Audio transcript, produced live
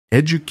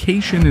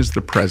Education is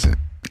the present.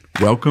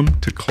 Welcome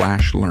to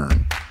Clash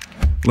Learn.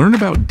 Learn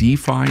about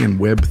DeFi and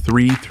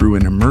Web3 through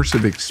an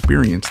immersive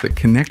experience that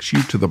connects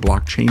you to the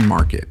blockchain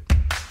market.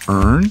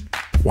 Earn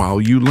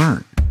while you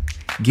learn.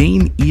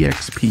 Gain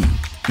EXP,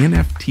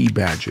 NFT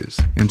badges,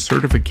 and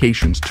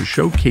certifications to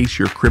showcase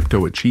your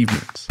crypto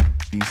achievements,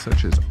 these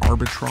such as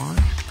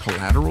arbitrage,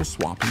 collateral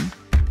swapping,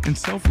 and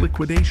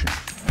self-liquidation.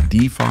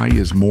 DeFi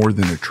is more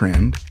than a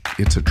trend,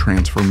 it's a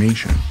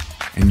transformation,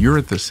 and you're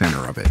at the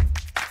center of it.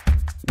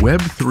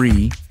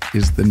 Web3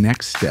 is the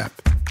next step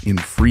in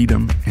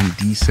freedom and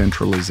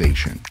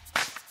decentralization.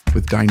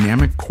 With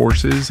dynamic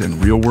courses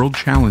and real-world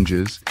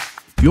challenges,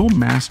 you'll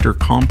master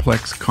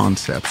complex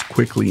concepts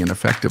quickly and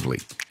effectively.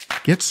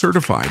 Get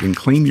certified and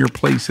claim your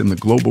place in the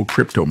global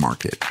crypto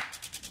market.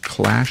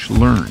 Clash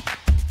Learn.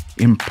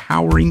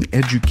 Empowering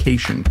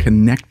education,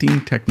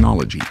 connecting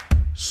technology.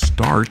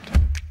 Start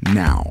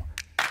now.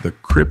 The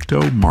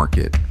crypto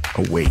market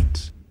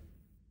awaits.